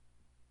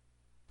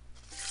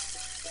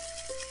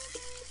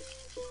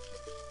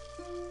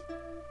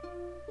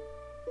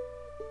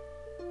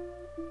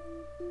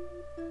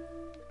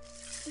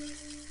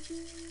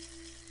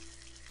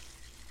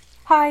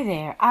Hi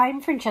there, I'm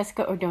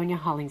Francesca Ordonia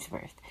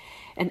Hollingsworth,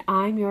 and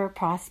I'm your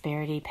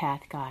Prosperity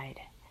Path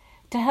Guide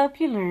to help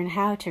you learn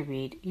how to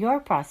read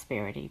your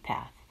prosperity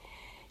path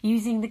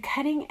using the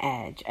cutting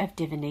edge of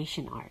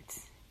divination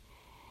arts.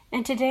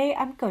 And today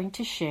I'm going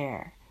to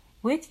share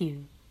with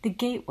you the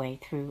gateway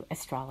through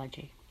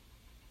astrology.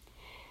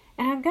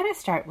 And I'm going to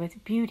start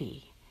with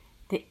beauty,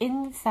 the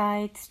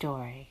inside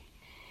story.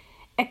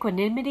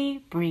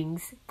 Equanimity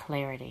brings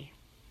clarity.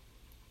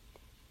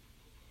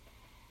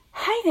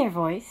 Hi there,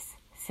 voice,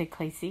 said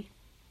Clacy.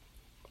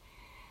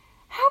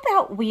 How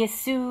about we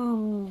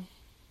assume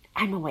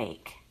I'm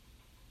awake?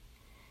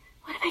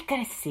 What am I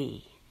going to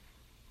see?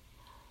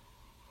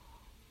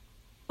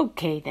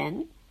 Okay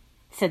then,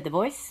 said the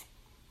voice.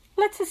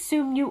 Let's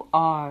assume you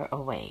are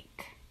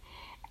awake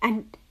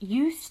and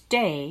you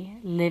stay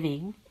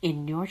living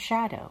in your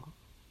shadow.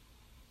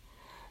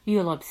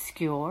 You'll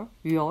obscure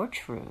your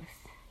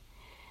truth,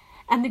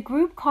 and the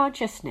group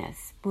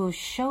consciousness will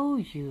show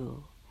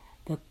you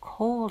the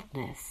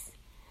coldness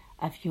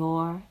of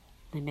your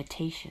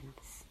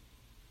limitations.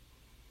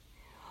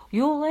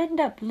 You'll end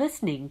up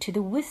listening to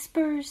the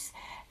whispers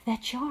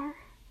that you're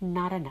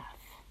not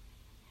enough.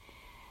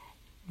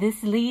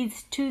 This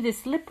leads to the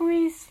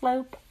slippery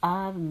slope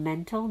of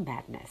mental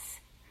madness,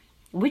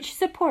 which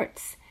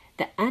supports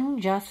the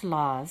unjust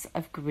laws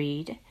of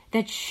greed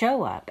that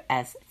show up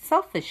as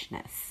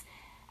selfishness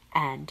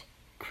and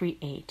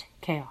create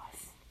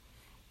chaos.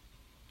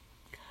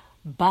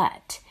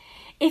 But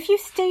if you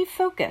stay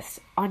focused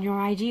on your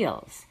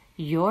ideals,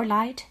 your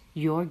light,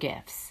 your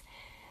gifts,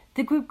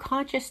 the group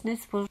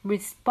consciousness will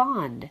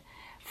respond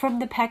from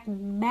the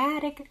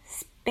pragmatic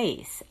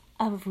space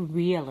of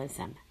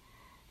realism,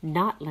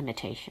 not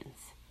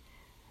limitations.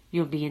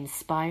 You'll be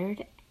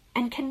inspired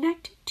and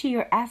connect to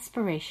your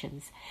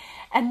aspirations,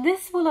 and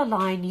this will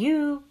align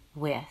you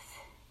with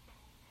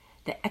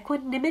the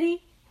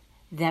equanimity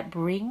that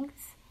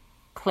brings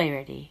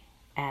clarity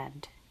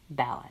and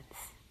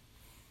balance.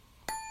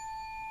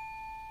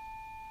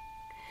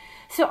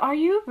 So are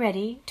you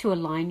ready to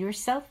align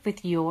yourself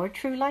with your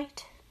true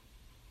light?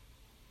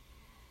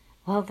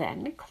 Well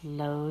then,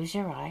 close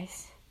your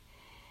eyes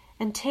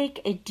and take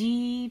a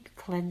deep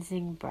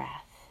cleansing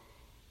breath.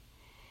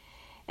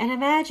 And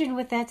imagine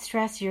with that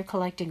stress, you're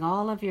collecting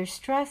all of your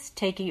stress,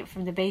 taking it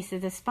from the base of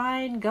the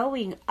spine,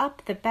 going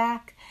up the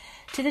back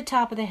to the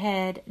top of the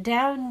head,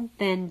 down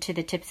then to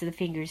the tips of the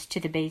fingers to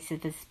the base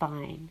of the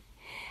spine,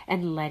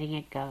 and letting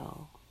it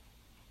go.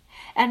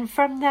 And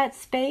from that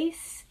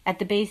space, at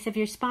the base of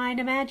your spine,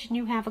 imagine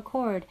you have a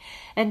cord,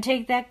 and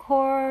take that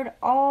cord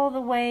all the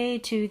way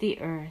to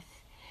the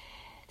earth,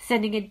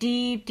 sending it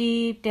deep,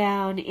 deep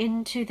down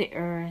into the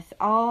earth,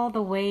 all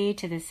the way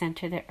to the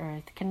center of the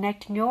earth,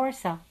 connecting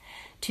yourself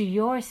to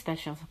your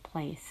special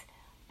place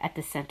at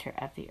the center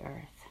of the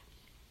earth.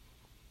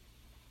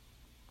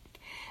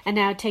 And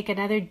now take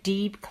another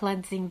deep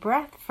cleansing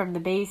breath from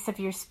the base of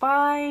your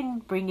spine,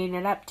 bringing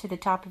it up to the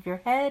top of your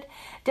head,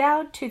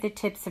 down to the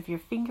tips of your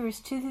fingers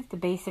to the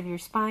base of your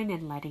spine,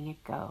 and letting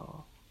it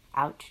go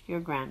out your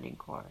grounding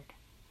cord.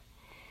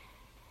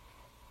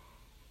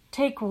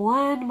 Take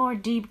one more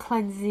deep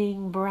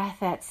cleansing breath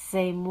that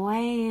same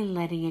way,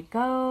 letting it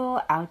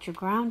go out your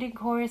grounding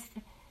cord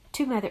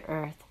to Mother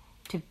Earth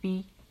to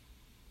be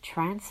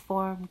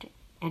transformed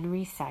and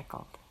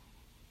recycled.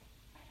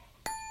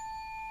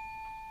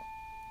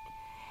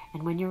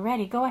 And when you're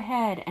ready, go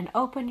ahead and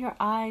open your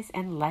eyes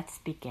and let's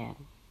begin.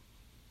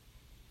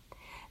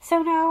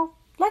 So now,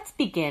 let's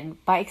begin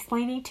by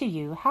explaining to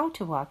you how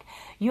to walk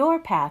your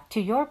path to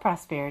your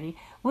prosperity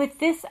with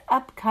this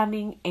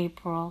upcoming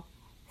April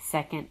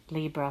 2nd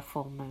Libra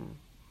full moon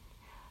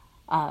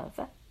of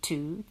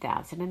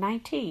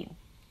 2019.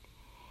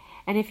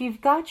 And if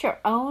you've got your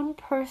own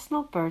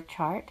personal birth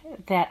chart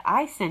that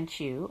I sent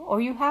you, or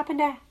you happen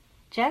to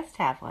just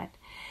have one,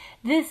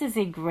 this is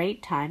a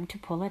great time to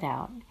pull it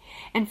out.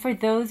 And for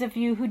those of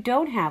you who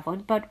don't have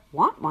one but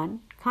want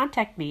one,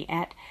 contact me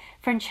at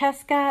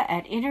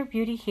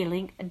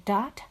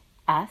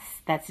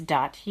francesca@innerbeautyhealing.us, that's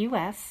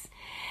 .us,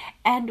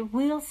 and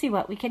we'll see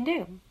what we can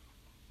do.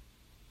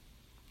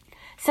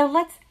 So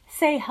let's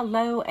say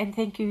hello and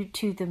thank you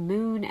to the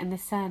moon and the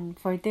sun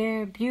for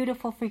their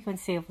beautiful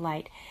frequency of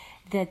light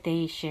that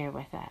they share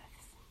with us.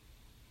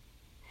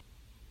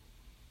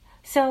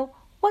 So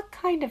what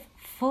kind of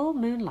full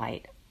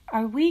moonlight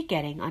are we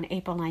getting on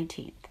April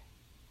 19th?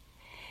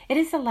 It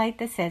is a light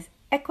that says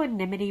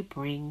equanimity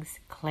brings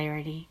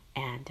clarity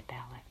and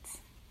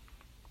balance.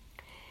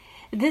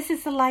 This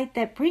is the light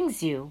that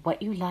brings you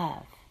what you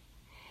love.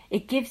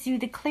 It gives you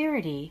the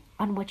clarity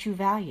on what you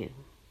value.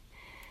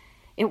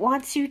 It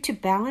wants you to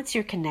balance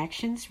your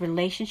connections,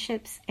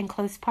 relationships, and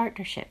close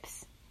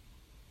partnerships.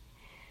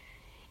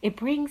 It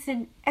brings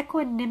in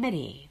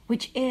equanimity,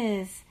 which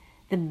is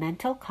the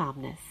mental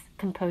calmness,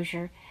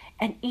 composure,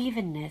 and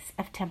evenness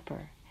of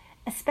temper,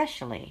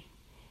 especially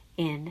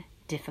in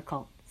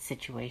difficult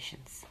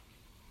situations.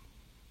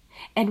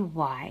 And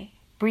why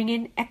bring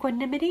in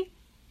equanimity?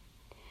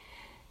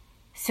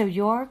 So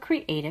your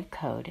creative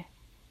code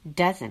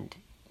doesn't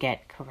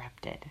get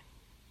corrupted.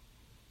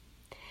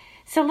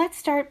 So let's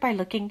start by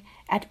looking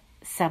at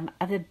some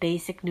of the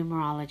basic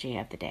numerology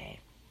of the day.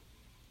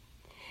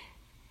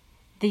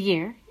 The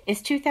year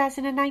is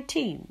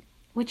 2019,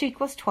 which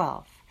equals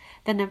 12,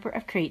 the number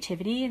of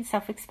creativity and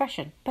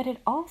self-expression, but it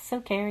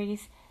also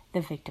carries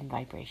the victim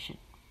vibration.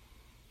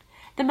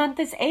 The month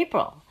is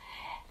April,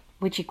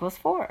 which equals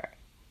 4,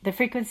 the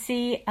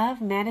frequency of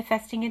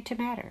manifesting into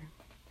matter.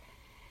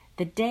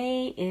 The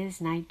day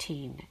is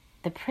 19,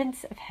 the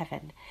Prince of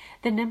Heaven,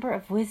 the number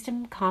of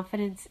wisdom,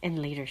 confidence, and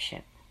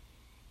leadership.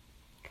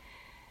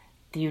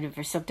 The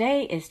universal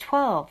day is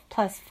 12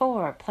 plus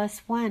 4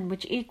 plus 1,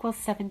 which equals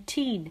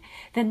 17,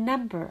 the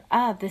number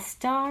of the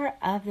star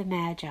of the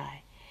Magi.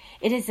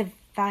 It is a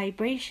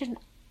vibration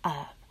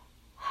of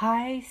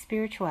high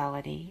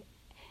spirituality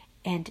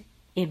and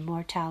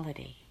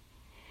immortality,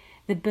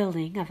 the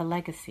building of a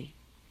legacy.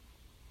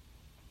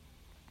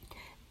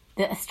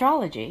 The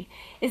astrology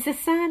is the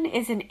sun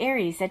is in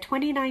Aries at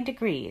 29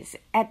 degrees,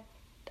 at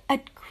a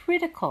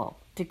critical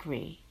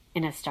degree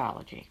in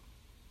astrology.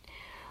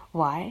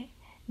 Why?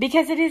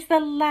 Because it is the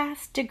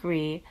last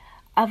degree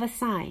of a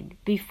sign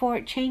before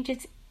it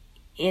changes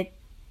its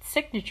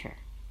signature.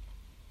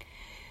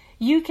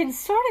 You can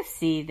sort of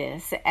see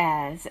this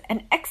as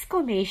an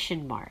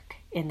exclamation mark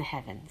in the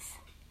heavens.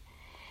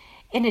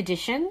 In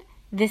addition,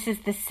 this is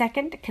the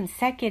second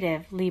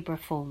consecutive Libra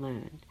full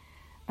moon,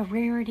 a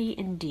rarity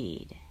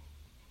indeed.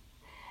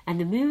 And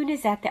the moon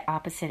is at the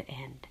opposite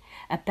end,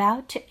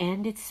 about to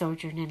end its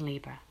sojourn in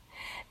Libra,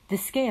 the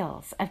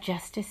scales of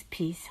justice,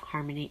 peace,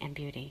 harmony, and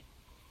beauty.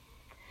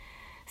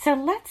 So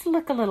let's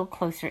look a little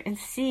closer and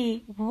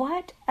see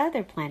what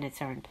other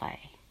planets are in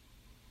play.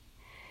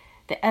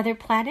 The other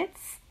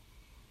planets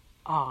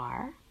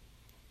are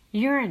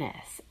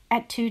Uranus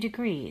at 2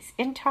 degrees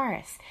in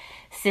Taurus,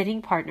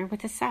 sitting partner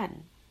with the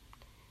Sun.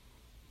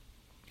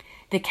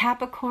 The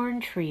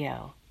Capricorn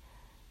trio,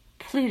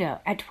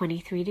 Pluto at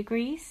 23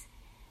 degrees,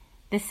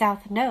 the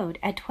South Node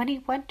at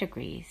 21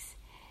 degrees,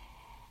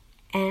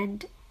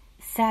 and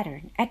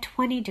Saturn at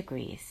 20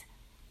 degrees,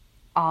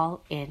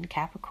 all in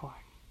Capricorn,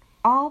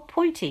 all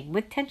pointing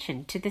with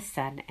tension to the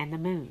Sun and the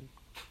Moon.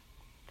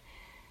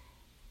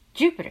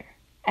 Jupiter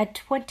at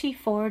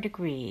 24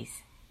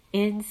 degrees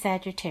in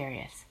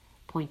Sagittarius,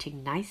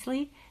 pointing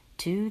nicely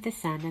to the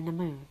Sun and the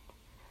Moon.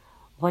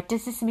 What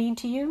does this mean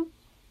to you?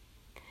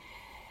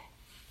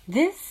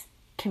 This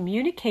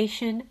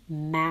communication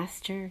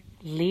master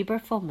Libra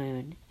full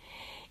moon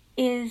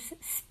is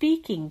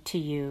speaking to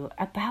you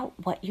about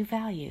what you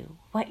value,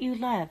 what you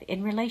love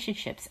in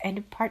relationships and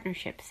in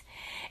partnerships,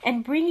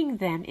 and bringing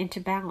them into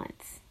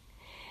balance.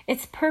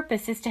 Its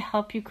purpose is to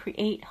help you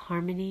create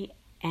harmony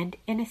and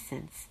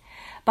innocence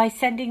by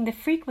sending the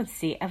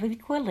frequency of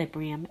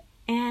equilibrium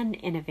and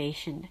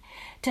innovation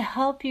to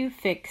help you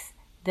fix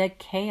the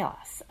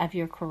chaos of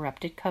your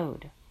corrupted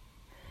code.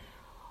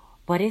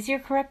 What is your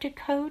corrupted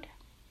code?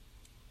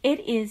 It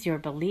is your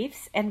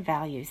beliefs and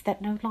values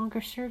that no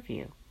longer serve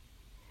you.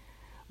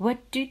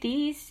 What do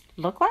these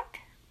look like?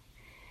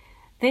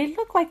 They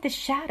look like the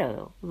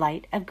shadow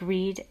light of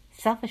greed,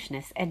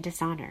 selfishness, and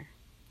dishonor.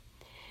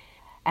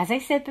 As I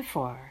said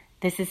before,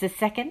 this is the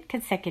second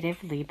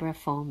consecutive Libra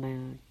full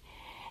moon,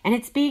 and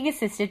it's being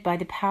assisted by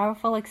the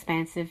powerful,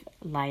 expansive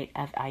light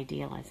of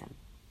idealism.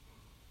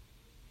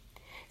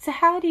 So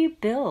how do you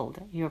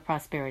build your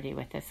prosperity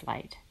with this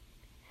light?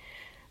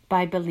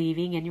 By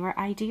believing in your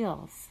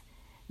ideals.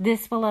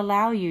 This will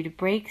allow you to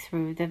break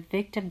through the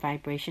victim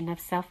vibration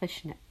of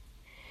selfishness.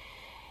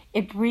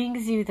 It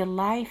brings you the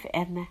life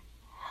and the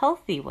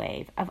healthy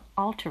wave of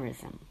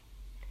altruism,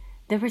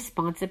 the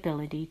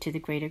responsibility to the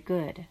greater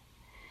good.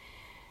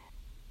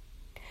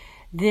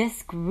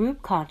 This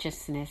group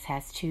consciousness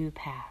has two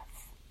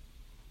paths.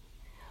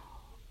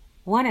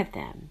 One of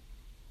them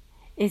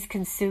is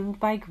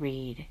consumed by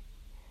greed,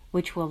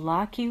 which will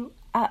lock you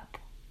up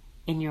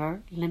in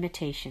your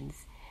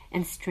limitations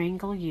and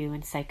strangle you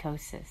in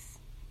psychosis.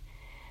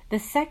 The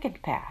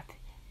second path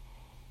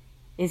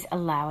is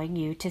allowing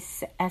you to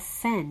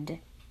ascend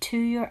to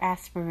your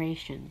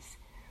aspirations,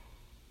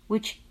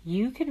 which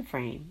you can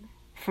frame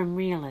from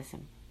realism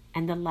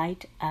and the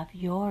light of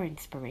your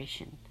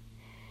inspiration,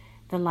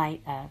 the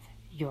light of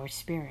your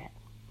spirit.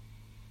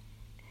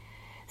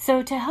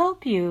 So to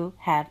help you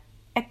have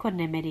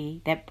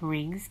equanimity that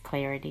brings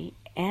clarity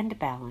and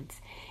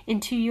balance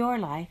into your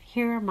life,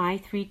 here are my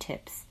 3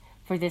 tips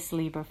for this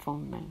Libra full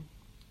moon.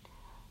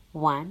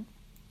 1.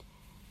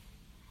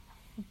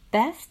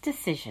 Best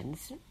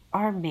decisions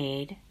are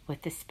made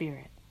with the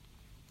Spirit.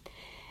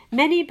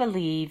 Many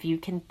believe you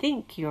can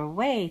think your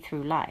way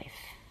through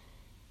life.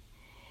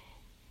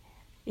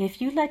 If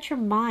you let your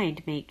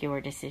mind make your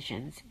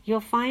decisions,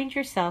 you'll find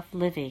yourself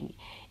living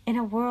in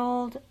a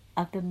world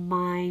of the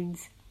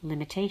mind's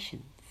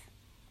limitations,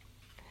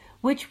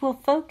 which will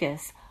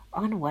focus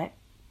on what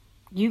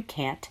you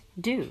can't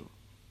do.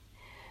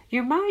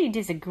 Your mind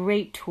is a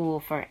great tool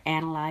for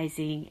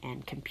analyzing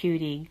and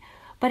computing,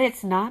 but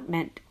it's not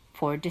meant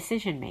for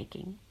decision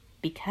making,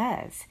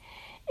 because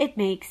it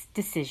makes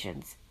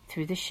decisions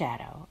through the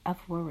shadow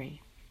of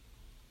worry.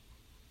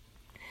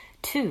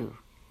 2.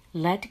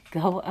 Let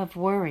go of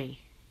worry.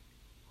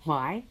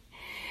 Why?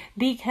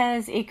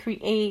 Because it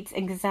creates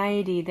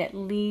anxiety that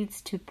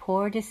leads to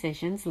poor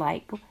decisions,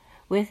 like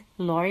with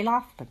Lori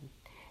Loughlin,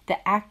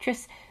 the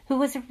actress who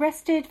was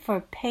arrested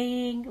for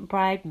paying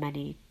bribe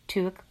money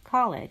to a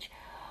college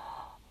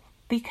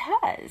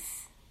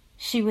because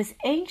she was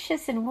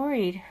anxious and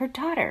worried her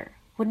daughter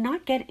would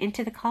not get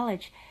into the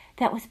college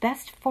that was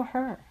best for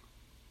her.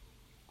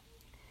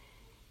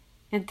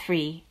 And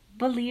 3,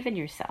 believe in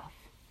yourself.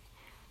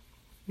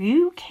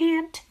 You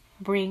can't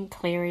bring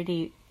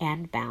clarity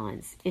and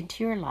balance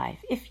into your life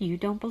if you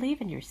don't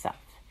believe in yourself.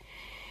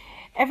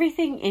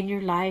 Everything in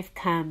your life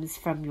comes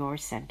from your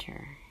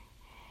center,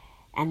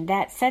 and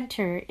that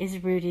center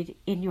is rooted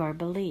in your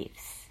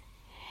beliefs.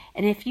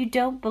 And if you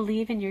don't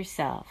believe in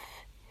yourself,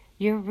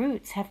 your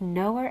roots have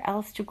nowhere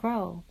else to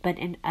grow but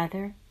in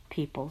other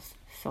people's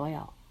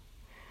soil,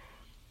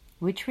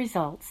 which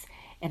results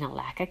in a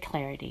lack of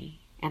clarity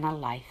and a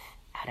life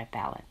out of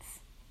balance.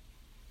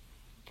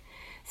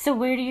 So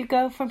where do you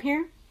go from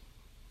here?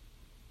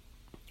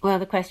 Well,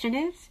 the question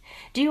is,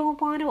 do you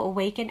want to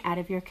awaken out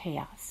of your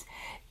chaos?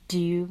 Do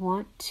you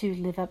want to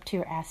live up to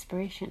your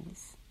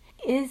aspirations?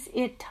 Is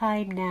it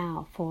time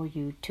now for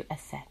you to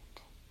ascend?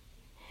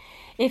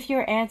 If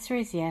your answer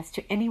is yes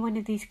to any one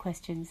of these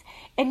questions,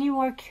 and you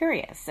are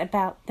curious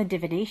about the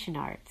divination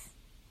arts,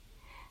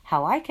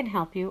 how I can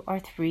help you are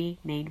 3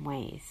 main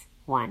ways.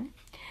 1,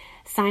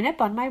 sign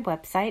up on my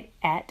website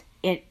at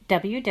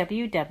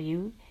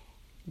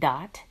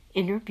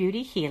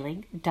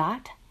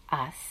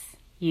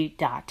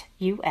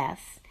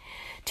www.innerbeautyhealing.us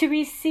to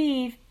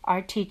receive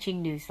our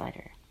teaching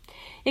newsletter.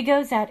 It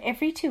goes out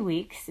every 2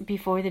 weeks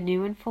before the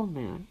new and full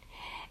moon,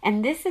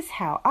 and this is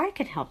how I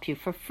can help you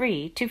for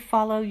free to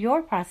follow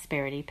your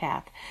prosperity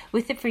path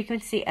with the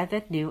frequency of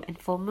the new and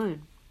full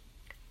moon.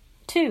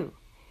 2,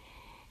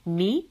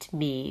 meet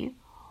me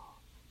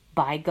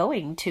by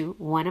going to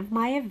one of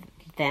my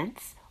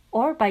events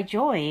or by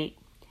joining.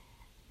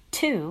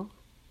 2,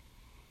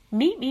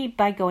 meet me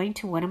by going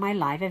to one of my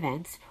live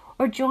events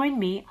or join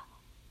me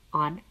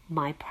on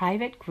my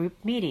private group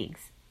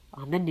meetings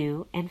on the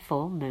new and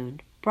full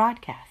moon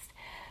broadcast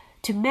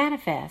to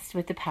manifest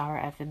with the power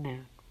of the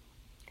moon.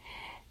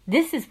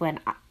 This is when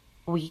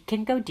we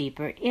can go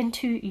deeper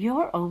into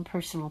your own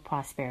personal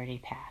prosperity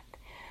path.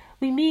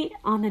 We meet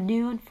on the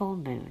new and full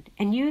moon,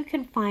 and you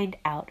can find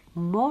out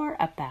more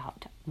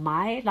about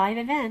my live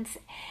events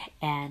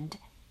and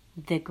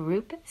the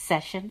group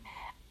session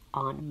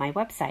on my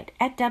website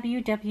at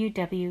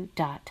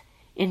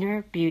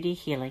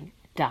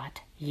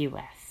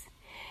www.innerbeautyhealing.us.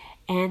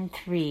 And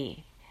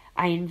 3,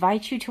 I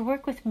invite you to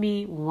work with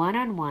me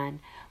one-on-one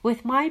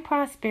with my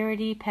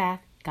Prosperity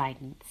Path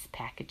guidance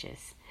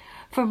packages.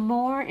 For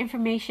more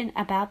information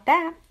about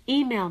that,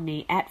 email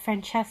me at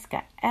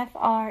Francesca,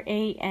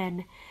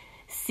 FRANCESCA,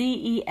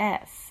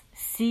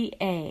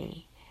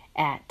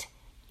 at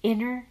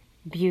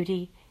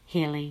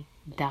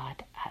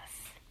innerbeautyhealing.us.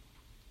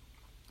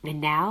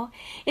 And now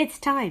it's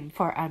time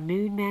for our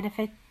moon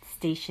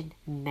manifestation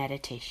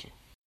meditation.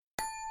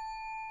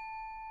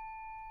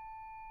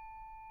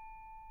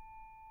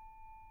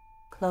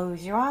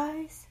 Close your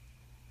eyes,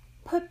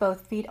 put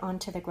both feet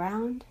onto the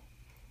ground,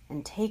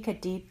 and take a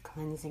deep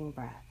cleansing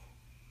breath.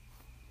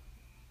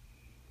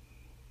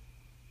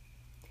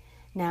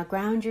 Now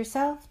ground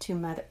yourself to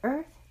Mother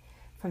Earth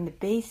from the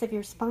base of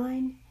your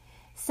spine,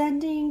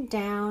 sending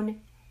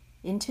down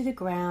into the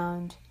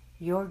ground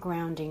your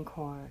grounding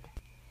cord.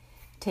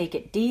 Take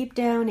it deep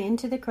down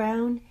into the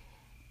ground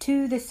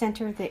to the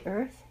center of the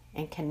earth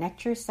and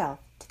connect yourself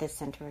to the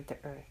center of the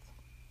earth.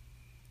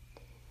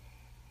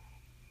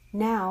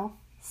 Now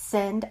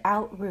send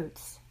out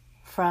roots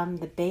from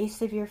the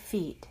base of your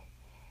feet.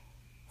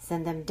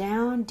 Send them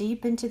down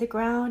deep into the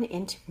ground,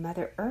 into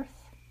Mother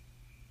Earth.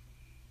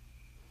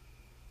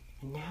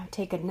 And now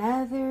take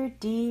another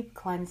deep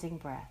cleansing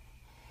breath.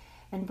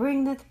 And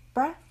bring the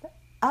breath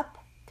up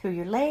through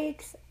your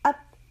legs, up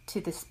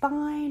to the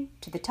spine,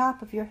 to the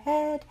top of your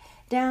head,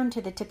 down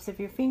to the tips of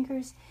your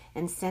fingers,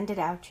 and send it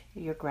out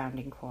your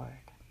grounding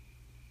cord.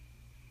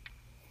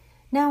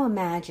 Now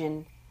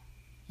imagine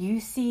you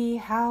see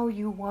how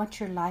you want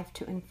your life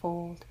to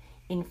unfold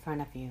in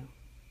front of you.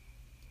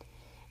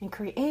 And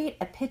create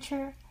a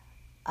picture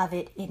of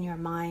it in your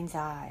mind's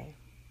eye.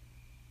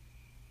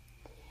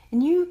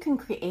 And you can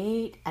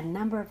create a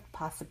number of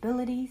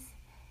possibilities,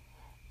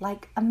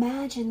 like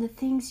imagine the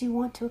things you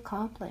want to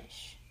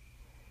accomplish.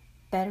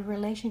 Better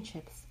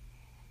relationships,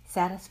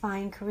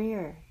 satisfying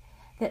career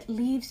that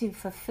leaves you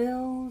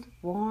fulfilled,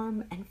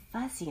 warm, and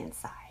fuzzy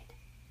inside.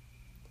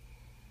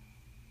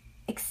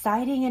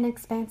 Exciting and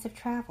expansive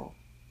travel,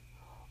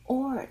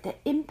 or the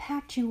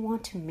impact you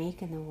want to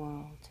make in the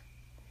world.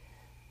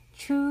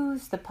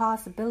 Choose the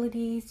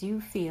possibilities you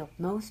feel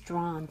most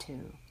drawn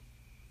to.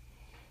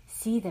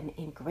 See them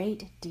in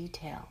great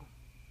detail.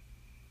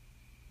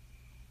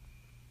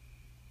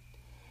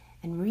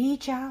 And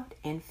reach out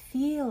and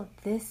feel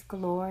this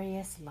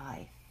glorious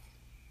life.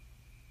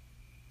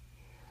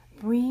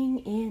 Bring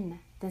in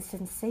the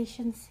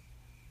sensations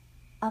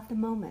of the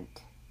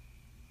moment.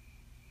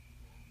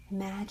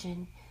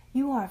 Imagine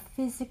You are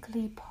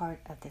physically part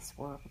of this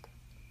world.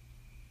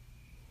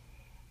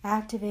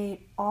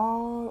 Activate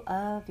all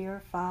of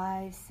your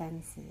 5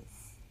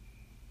 senses.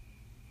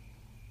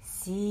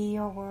 See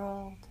your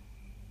world.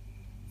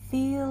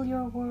 Feel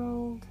your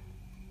world.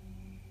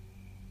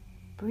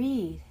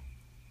 Breathe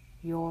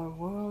your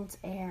world's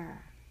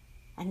air,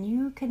 and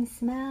you can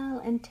smell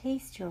and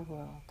taste your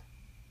world.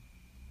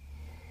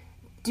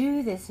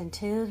 Do this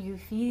until you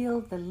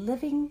feel the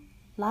living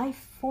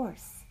life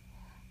force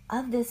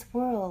of this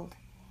world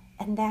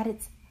and that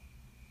it's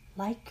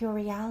like your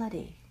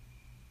reality.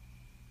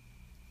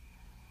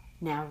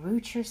 Now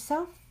root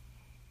yourself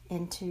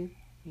into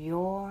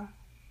your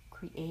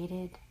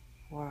created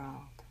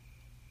world.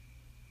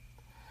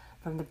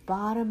 From the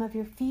bottom of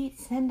your feet,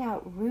 send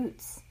out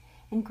roots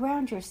and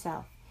ground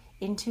yourself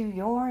into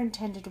your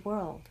intended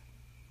world.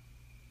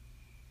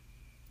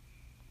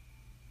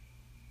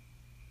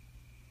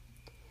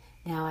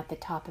 Now at the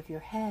top of your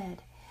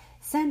head,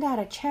 send out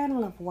a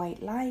channel of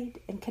white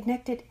light and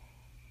connect it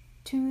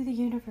to the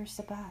universe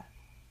above.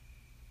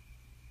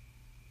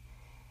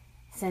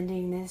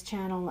 Sending this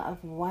channel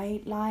of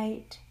white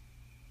light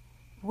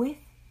with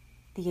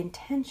the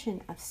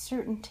intention of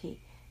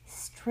certainty,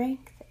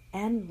 strength,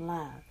 and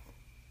love.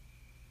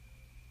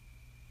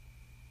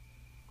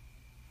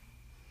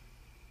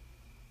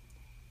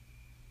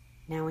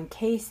 Now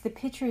encase the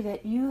picture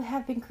that you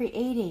have been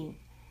creating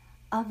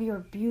of your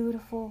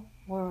beautiful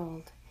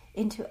world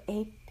into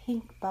a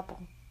pink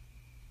bubble.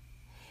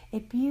 A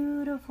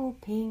beautiful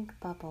pink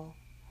bubble,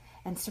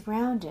 and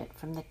surround it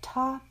from the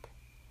top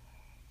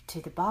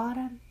to the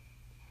bottom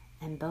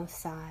and both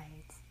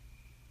sides.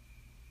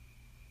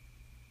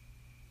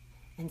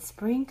 And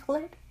sprinkle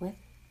it with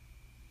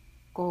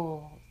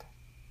gold.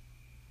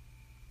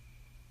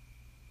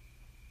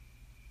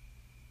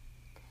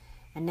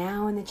 And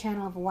now in the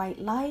channel of white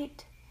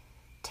light,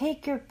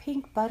 take your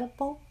pink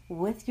bubble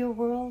with your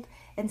world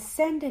and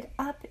send it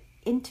up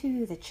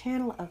into the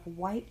channel of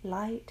white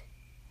light,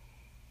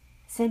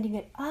 sending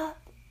it up,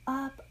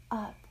 up,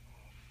 up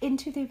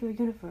into the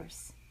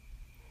universe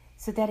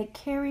so that it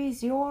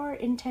carries your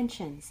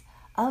intentions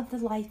of the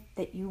life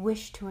that you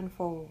wish to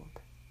unfold.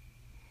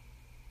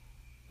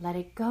 Let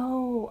it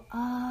go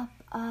up,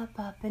 up,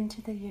 up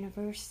into the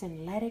universe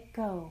and let it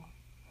go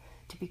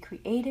to be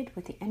created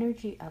with the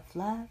energy of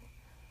love,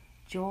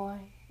 joy,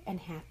 and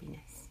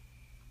happiness.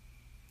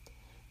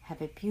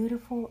 Have a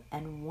beautiful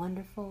and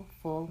wonderful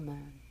full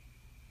moon.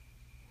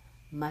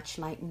 Much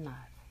light and love.